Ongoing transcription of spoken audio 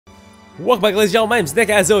Welcome back, ladies and gentlemen. My name's Nick,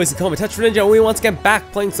 as always, call me Touch for Ninja, and we once again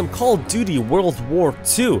back playing some Call of Duty World War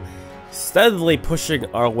II. Steadily pushing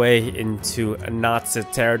our way into Nazi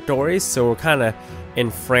territories, so we're kind of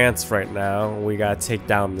in France right now. We gotta take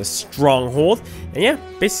down the Stronghold, and yeah,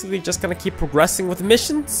 basically just gonna keep progressing with the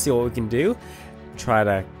mission, see what we can do. Try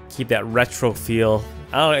to keep that retro feel.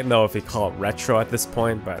 I don't know if we call it retro at this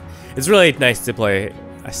point, but it's really nice to play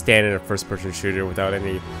a standard first-person shooter without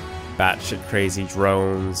any batshit crazy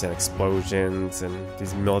drones and explosions and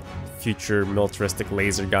these future militaristic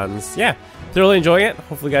laser guns. Yeah, thoroughly enjoying it.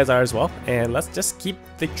 Hopefully you guys are as well. And let's just keep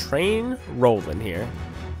the train rolling here.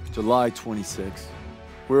 July 26th.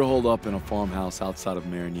 We're holed up in a farmhouse outside of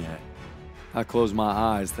Marigny. I close my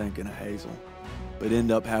eyes thinking of Hazel, but end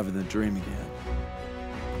up having the dream again.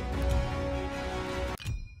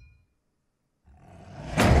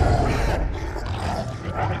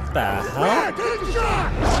 What the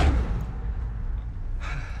hell?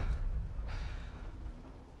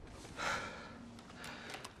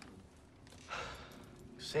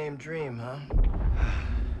 Same dream, huh?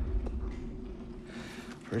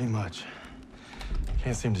 Pretty much.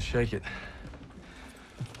 Can't seem to shake it.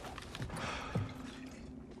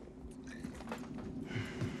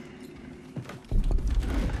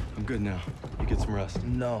 I'm good now. You get some rest.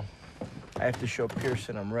 No. I have to show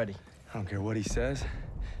Pearson I'm ready. I don't care what he says.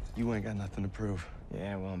 You ain't got nothing to prove.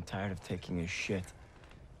 Yeah, well, I'm tired of taking his shit.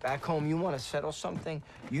 Back home, you want to settle something,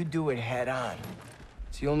 you do it head on.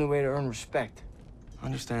 It's the only way to earn respect.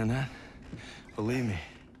 Understand that. Believe me,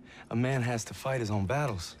 a man has to fight his own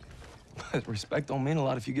battles. But respect don't mean a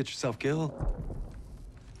lot if you get yourself killed.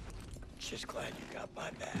 Just glad you got my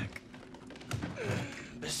back.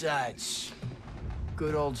 Besides,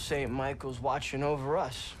 good old St. Michael's watching over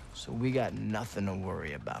us, so we got nothing to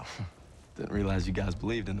worry about. Didn't realize you guys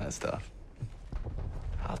believed in that stuff.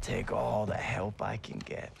 I'll take all the help I can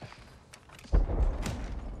get.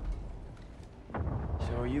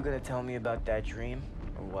 So are you gonna tell me about that dream,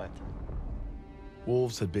 or what?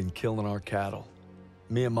 Wolves had been killing our cattle.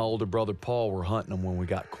 Me and my older brother Paul were hunting them when we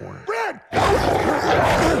got cornered. Brad! Brad,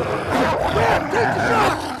 take the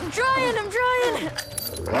shot! I'm trying!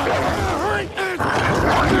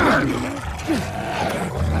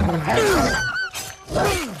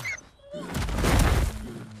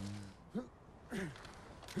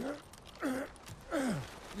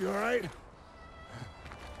 You all right?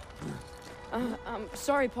 I'm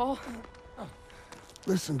sorry, Paul.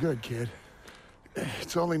 Listen good, kid.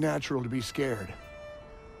 It's only natural to be scared.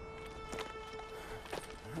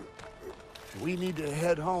 We need to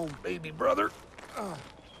head home, baby brother.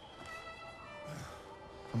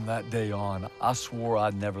 From that day on, I swore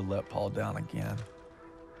I'd never let Paul down again.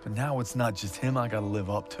 But now it's not just him I gotta live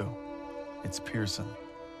up to. It's Pearson.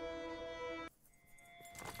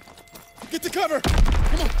 Get to cover!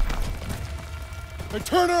 Come on! Now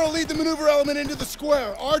Turner will lead the maneuver element into the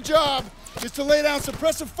square. Our job is to lay down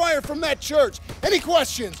suppressive fire from that church. Any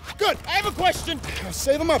questions? Good, I have a question.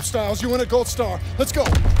 Save them up, Styles. You win a gold star. Let's go.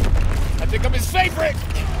 I think I'm his favorite.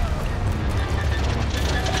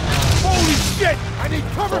 Holy shit! I need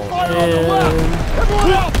cover fire on the left.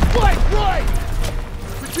 Everyone else, flank right!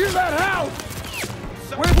 Secure that house.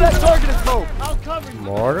 Where's that targeted smoke? I'll cover you.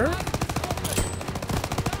 Mortar?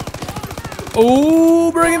 Ooh,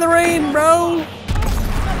 bring in the rain, bro!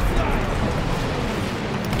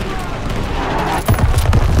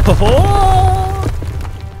 Oh!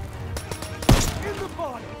 In the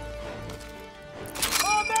body.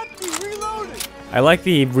 I'm empty, reloaded. I like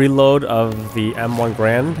the reload of the M1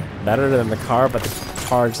 Grand better than the car, but the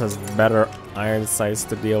car just has better iron sights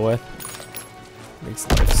to deal with. Makes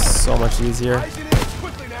life so much easier. Eyes it in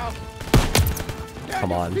quickly now.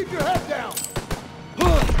 Come on. Keep your head down.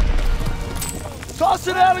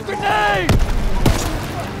 Tossing out a grenade!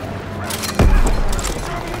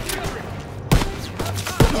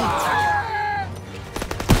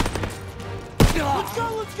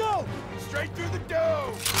 Let's go! Straight through the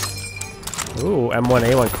dough! Ooh,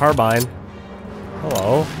 M1A1 carbine.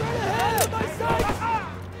 Hello.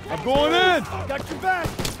 I'm going in! Got your back!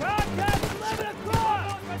 Contact 11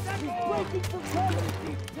 o'clock! He's breaking for cover!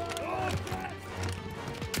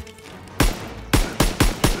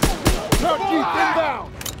 Turkey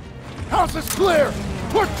inbound! House is clear!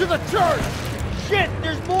 Push to the church! Shit!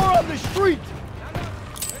 There's more on the street!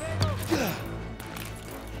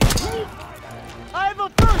 I have a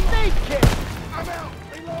first aid kit! I'm out!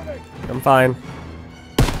 Reloading! I'm fine.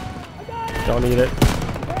 Don't need it.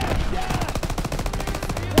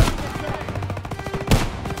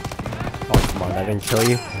 Oh, come on, that didn't kill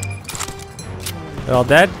you. They're all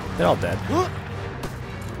dead? They're all dead.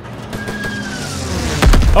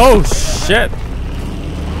 Oh, shit!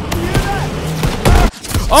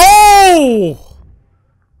 Oh!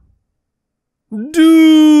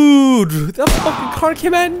 Dude! That fucking car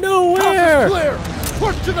came out of nowhere! Clear!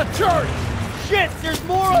 Push to the church! Shit, there's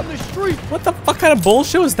more on the street! What the fuck kind of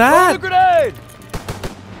bullshit was Throw the that? grenade!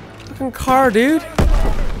 Fucking car, dude.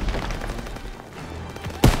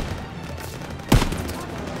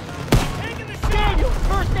 Daniel,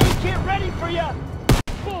 first aid kit ready for you.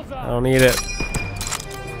 I don't need it.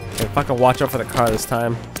 Okay, fucking watch out for the car this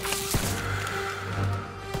time.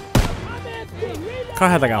 Car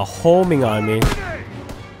had like a homing on me.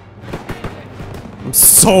 I'm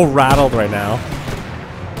so rattled right now.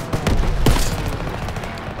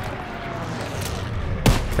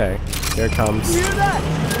 Okay, here it comes. Hear that?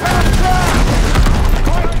 Half track!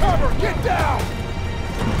 Find cover! Get down!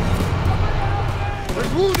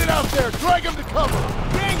 There's wounded out there! Drag him to cover!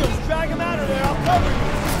 Daniels, drag him out of there. I'll cover you.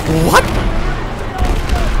 What?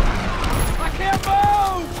 I can't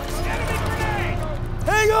move! Enemy grenade!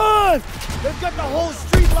 Hang on! They've got the whole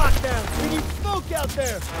street locked down. We need smoke out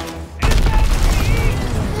there.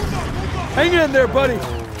 Hang in there, buddy!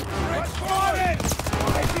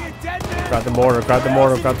 Grab the mortar, grab the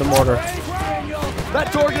mortar, grab the mortar.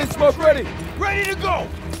 That door gets smoke ready! Ready to go!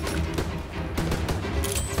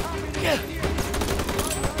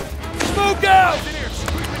 Smoke out!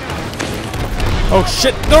 Oh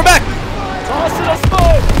shit, throw back! Tossing a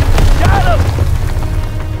smoke! Got him!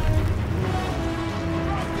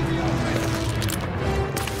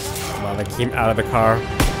 Come on, they came out of the car.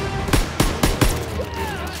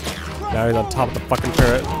 Now he's on top of the fucking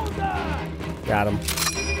turret. Got him.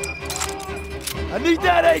 I need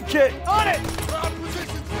that aid kit! On it! Ground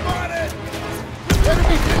position spotted!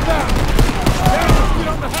 Enemies inbound! Daniels, get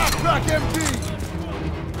on the half-track MG!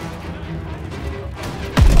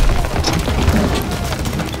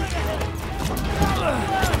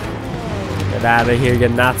 Get out of here, you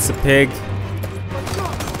Nazi pig.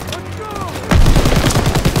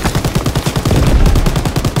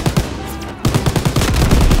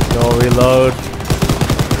 No reload.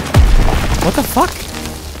 What the fuck?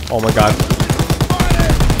 Oh my god.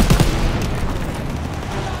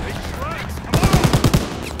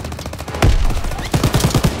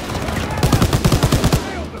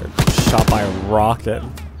 Shot by a rocket.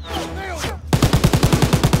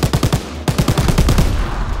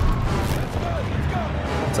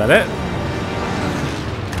 Is that it?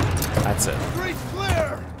 That's it. Street's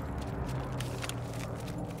clear!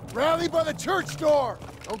 Rally by the church door!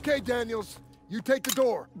 Okay, Daniels, you take the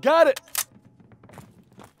door. Got it.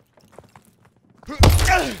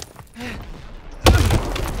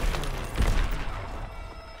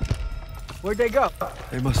 Where'd they go?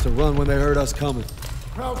 They must have run when they heard us coming.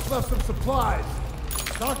 Crowd's left some supplies.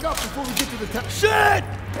 Stock up before we get to the town. Shit!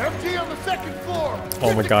 MG on the second floor!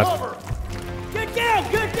 Oh my god. Cover. Get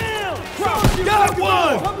down! Get down! Got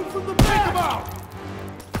one! Coming from the back! Take him out!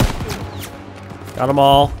 Got them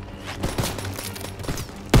all.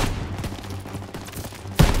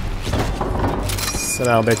 Sit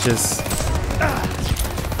down, bitches.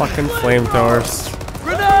 Fucking flamethrowers.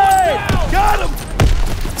 Grenade! Got him!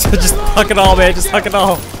 Just huck it all, man. Just huck it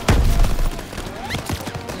all.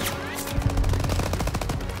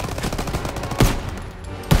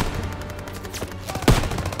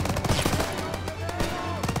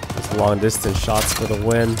 Just long distance shots for the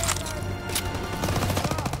win.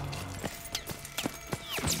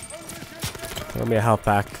 Let me a health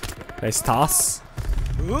pack. Nice toss.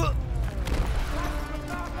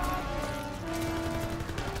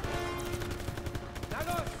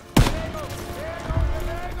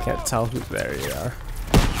 Can't tell who. There you are.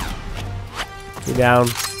 You down.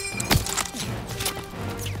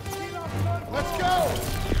 Let's go!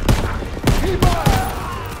 Keep on!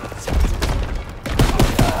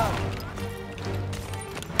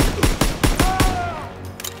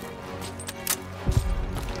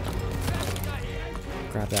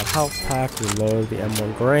 Grab that health pack. Reload the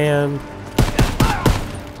M1 Grand.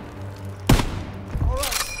 All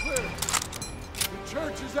right, clear. The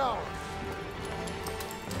church is ours.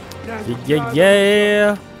 Yeah,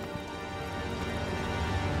 yeah.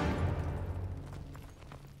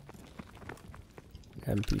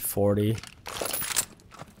 MP40.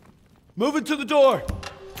 Moving to the door.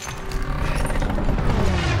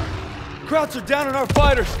 Krauts are down on our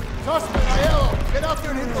fighters. Tussman, Aiello, get out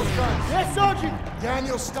there and hit those guns. Yes, Sergeant!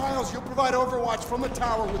 Daniel Stiles, you'll provide overwatch from the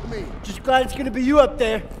tower with me. Just glad it's gonna be you up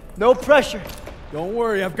there. No pressure. Don't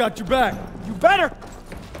worry, I've got your back. You better!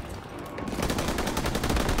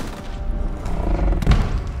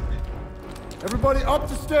 Everybody up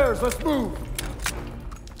the stairs, let's move.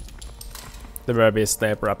 There better be a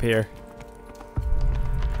sniper up here.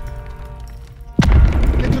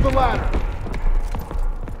 Get to the ladder.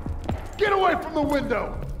 Get away from the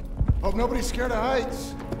window! Hope nobody's scared of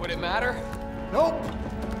heights. Would it matter? Nope.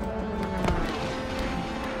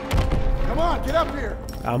 Come on, get up here.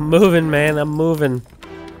 I'm moving, man. I'm moving.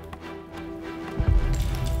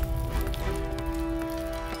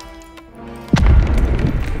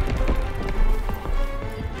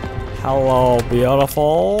 Hello,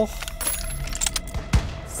 beautiful.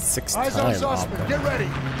 6 Eyes on time suspect. opera. Get ready.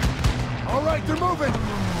 All right, they're moving.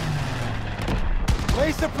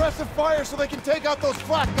 Lay suppressive fire so they can take out those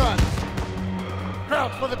flak guns.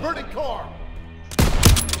 Crouch for the burning car.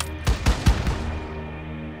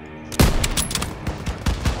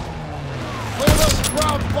 Clear those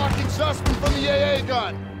crowds blocking suspect from the AA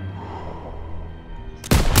gun.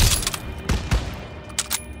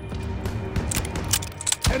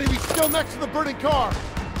 Enemy still next to the burning car.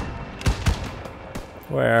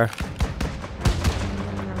 Where?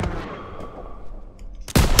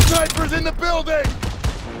 Snipers in the building!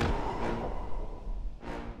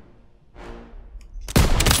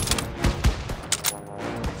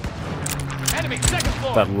 Enemy, second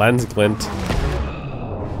floor. That lens glint.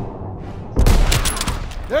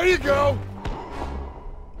 There you go!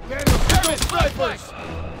 Daniel, get those snipers!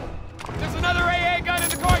 There's another AA gun in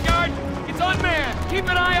the courtyard. It's unmanned. Keep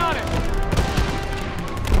an eye on it.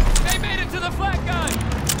 They made it to the flat gun.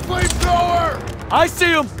 Flamethrower! I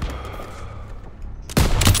see him!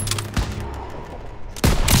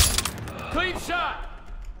 Clean shot.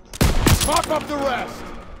 Pop up the rest!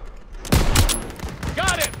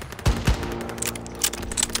 Got it.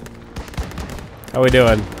 How we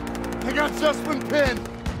doing? They got suspect pinned!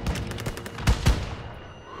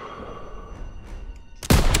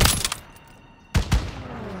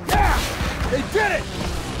 Yeah! They did it!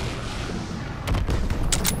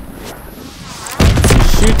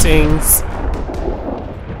 Shootings.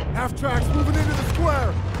 Half tracks moving into the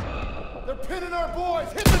square! They're pinning our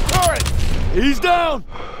boys! Hit the turret! He's down!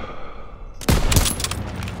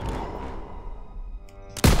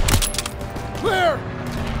 Clear!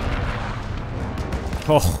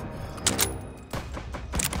 Oh,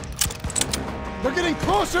 They're getting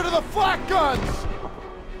closer to the flak guns!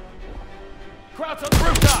 Crowds on the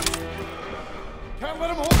rooftop. Can't let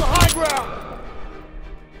them hold the high ground!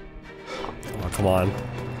 oh come on.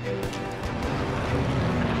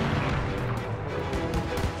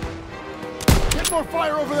 Get more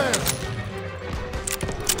fire over there!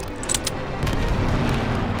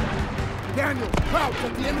 Daniel, crouch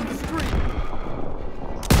at the end of the street!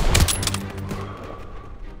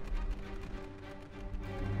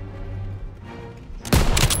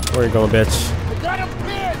 Where you going, bitch? They got him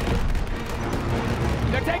pinned!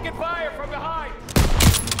 They're taking fire from behind.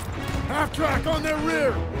 Half track on their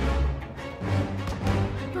rear!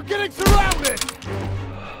 They're getting surrounded!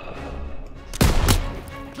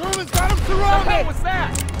 Germans got them What the surrounded! hell was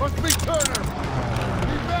that? Must be Turner!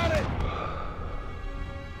 We've got it!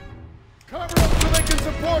 Cover them so they can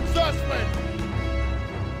support suspect!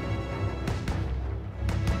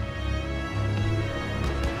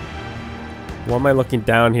 Why am I looking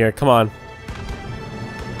down here? Come on.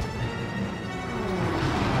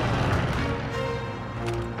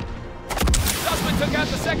 Suspect took out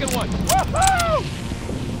the second one. Woohoo!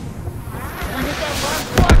 We hit that last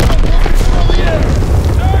flak gun moving slowly in!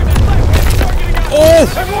 Sir, the flash is targeting us. Oh!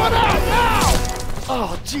 Everyone out now!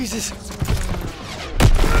 Oh, Jesus!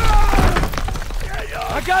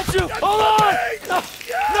 I got you! Hold on!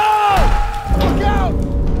 No! Look out!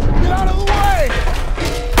 Get out of the way!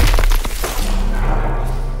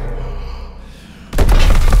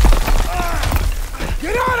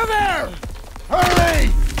 Get out of there! Hurry!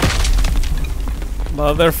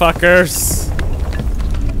 Motherfuckers.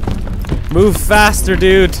 Move faster,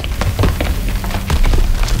 dude.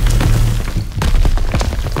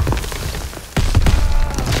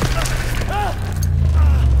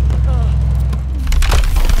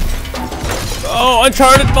 Oh,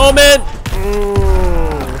 uncharted moment.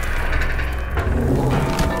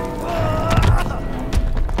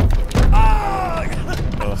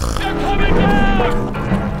 They're coming down.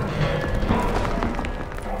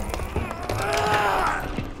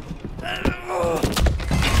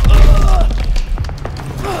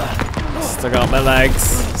 Still got my legs.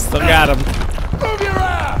 Still got him. Move your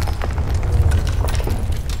ass!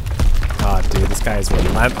 Oh, dude, this guy is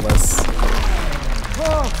relentless.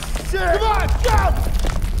 Oh, shit! Come on, jump!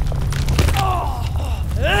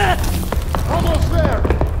 Almost there!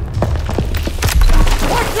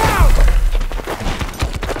 Watch out!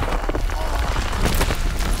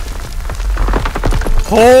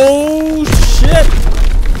 Oh, shit!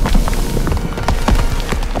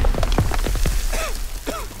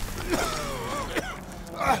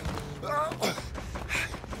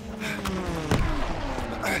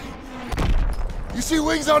 You see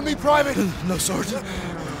wings on me, Private? No, Sergeant.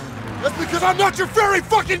 That's because I'm not your fairy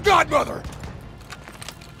fucking godmother!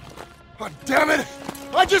 God damn it!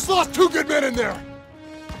 I just lost 2 good men in there!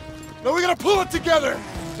 Now we gotta pull it together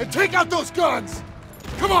and take out those guns!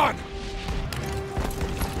 Come on!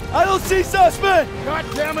 I don't see suspect! God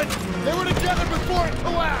damn it! They were together before it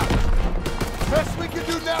collapsed! Best we can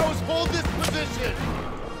do now is hold this position!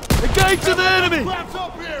 Engage to the enemy! Crap's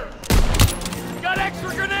up here! Got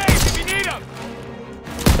extra grenades if you need them.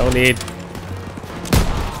 Don't need.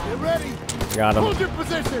 Get ready! Got him. Hold your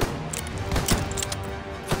position!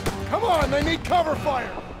 Come on, they need cover fire!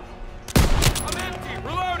 I'm empty.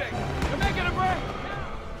 Reloading. They're making a break.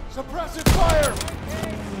 Suppressive fire!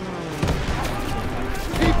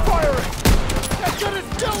 Keep firing! That gun is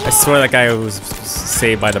still I swear that guy was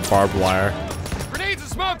saved by the barbed wire. Grenades and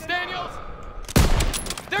smokes, Daniels.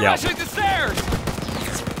 They're Yeah. rushing the stairs.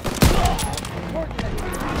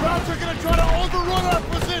 Crowds are gonna try to overrun our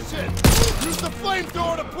position! Use the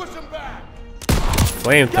flamethrower to push them back!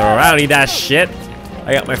 Flamethrower, I don't need that shit.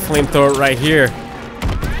 I got my flamethrower right here.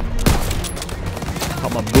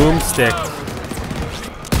 Got my boomstick.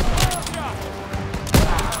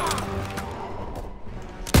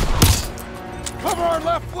 Cover our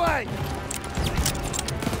left flank!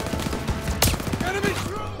 Enemy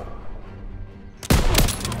through!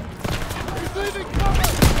 He's leaving cover!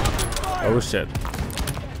 Open fire! Oh shit.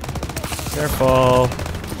 Careful.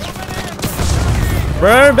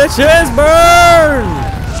 Burn, bitches, burn!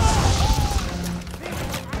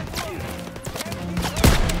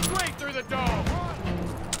 Straight through the dome.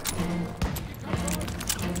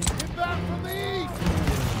 Inbound from the east!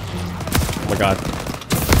 Oh my god.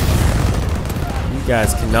 You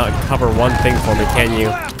guys cannot cover one thing for me, can you?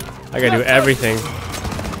 I gotta do everything.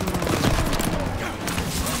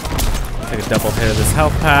 Take a double hit of this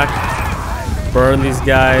health pack. Burn these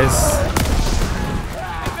guys.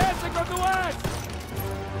 Advancing from the west.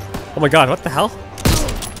 Oh my god, what the hell?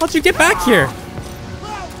 How'd you get back here?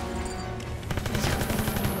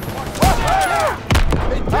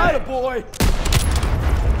 Attaboy!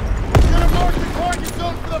 Gonna mark the target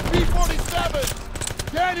zone for the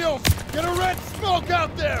P-47! Daniels, get a red smoke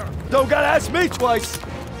out there! Don't gotta ask me twice.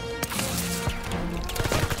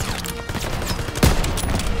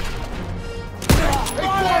 Hey,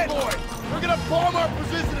 Bar Boy! We're gonna bomb our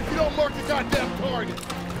position if you don't mark the goddamn target!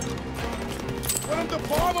 Want them to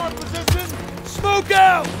bomb our position? Smoke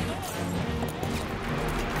out!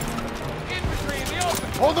 Infantry in the open.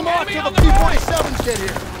 Hold them off Enemy till on the the right. P-47s get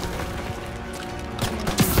here!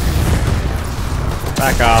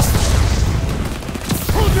 Back off.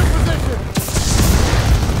 Hold your position!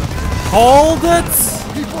 Hold it!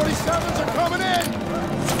 P-47s are coming in!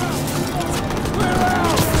 Clear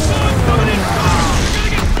out!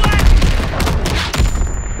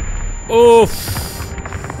 Oof.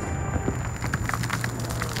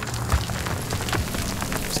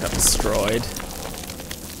 Just got destroyed.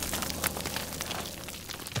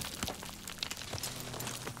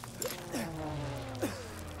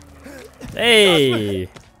 Hey!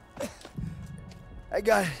 I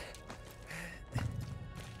got it.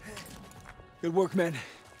 Good work, men.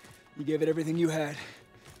 You gave it everything you had.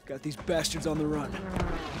 Got these bastards on the run.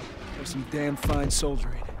 There's some damn fine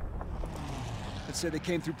soldiering. I'd say they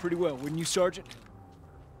came through pretty well, wouldn't you, Sergeant?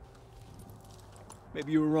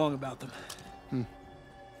 Maybe you were wrong about them. You've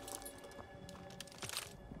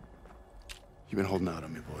been holding out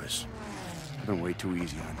on me, boys. I've been way too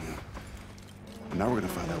easy on you. But now we're gonna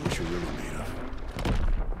find out what you're really made of.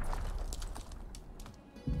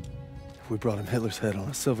 If we brought him Hitler's head on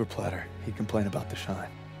a silver platter, he'd complain about the shine.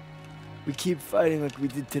 We keep fighting like we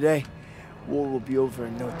did today, war will be over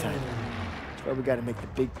in no time. That's why we gotta make the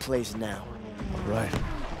big plays now. Right.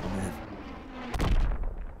 Amen.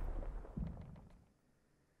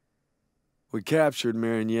 We captured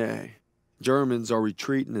Marigny. Germans are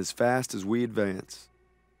retreating as fast as we advance.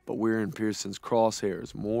 But we're in Pearson's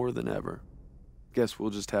crosshairs more than ever. Guess we'll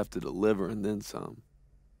just have to deliver and then some.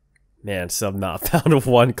 Man, still have not found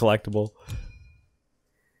one collectible.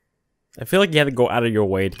 I feel like you had to go out of your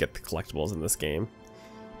way to get the collectibles in this game.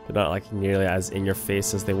 They're not like nearly as in your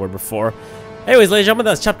face as they were before. Anyways, ladies and gentlemen,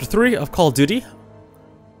 that's chapter 3 of Call of Duty.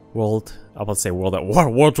 World at War,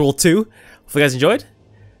 World War II. Hopefully you guys enjoyed.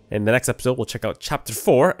 In the next episode, we'll check out chapter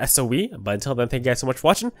 4, SOE. But until then, thank you guys so much for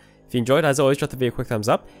watching. If you enjoyed, as always, drop the video a quick thumbs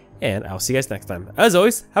up. And I'll see you guys next time. As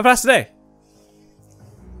always, have a nice day.